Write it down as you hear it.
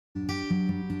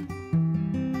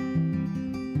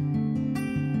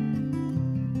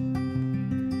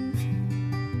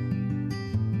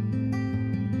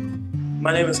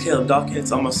My name is Caleb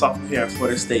Dawkins. I'm a sophomore here at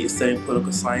Florida State studying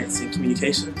political science and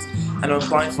communications, and I'm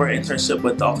applying for an internship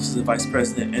with the Office of the Vice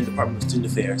President and Department of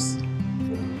Student Affairs.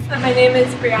 My name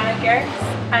is Brianna Garrix.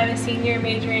 I'm a senior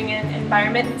majoring in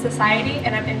Environment and Society,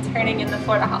 and I'm interning in the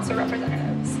Florida House of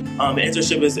Representatives. An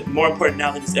internship is more important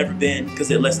now than it's ever been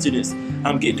because it lets students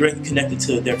get directly connected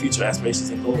to their future aspirations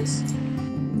and goals.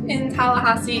 In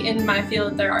Tallahassee, in my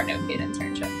field, there are no paid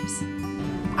internships.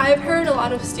 I've heard a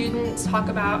lot of students talk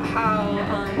about how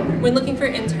when looking for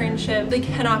an internship, they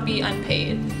cannot be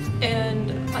unpaid.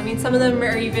 And I mean, some of them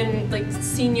are even like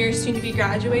seniors soon to be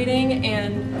graduating,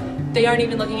 and they aren't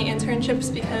even looking at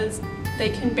internships because they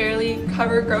can barely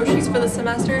cover groceries for the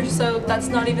semester, so that's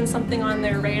not even something on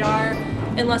their radar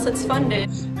unless it's funded.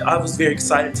 I was very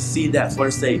excited to see that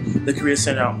Florida State, the Career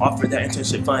Center, offered that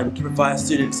internship fund to provide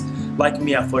students like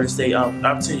me at Florida State an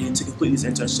opportunity to complete these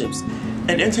internships.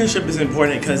 An internship is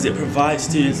important because it provides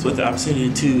students with the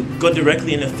opportunity to go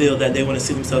directly in the field that they want to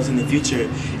see themselves in the future,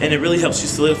 and it really helps you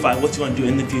solidify what you want to do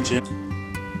in the future.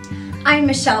 I'm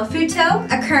Michelle Futo,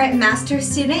 a current master's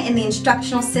student in the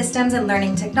Instructional Systems and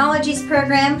Learning Technologies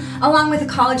program, along with a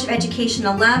College of Education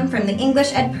alum from the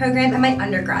English Ed program and my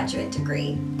undergraduate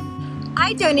degree.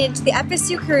 I donated to the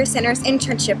FSU Career Center's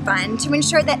Internship Fund to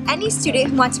ensure that any student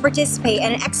who wants to participate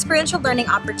in an experiential learning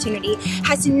opportunity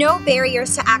has no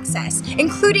barriers to access,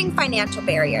 including financial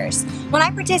barriers. When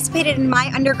I participated in my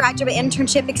undergraduate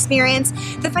internship experience,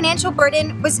 the financial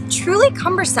burden was truly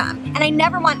cumbersome, and I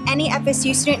never want any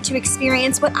FSU student to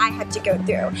experience what I had to go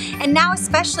through. And now,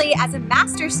 especially as a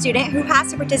master's student who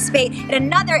has to participate in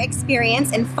another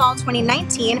experience in fall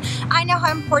 2019, I know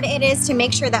how important it is to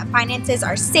make sure that finances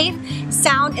are safe,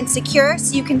 sound, and secure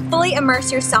so you can fully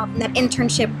immerse yourself in that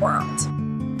internship world.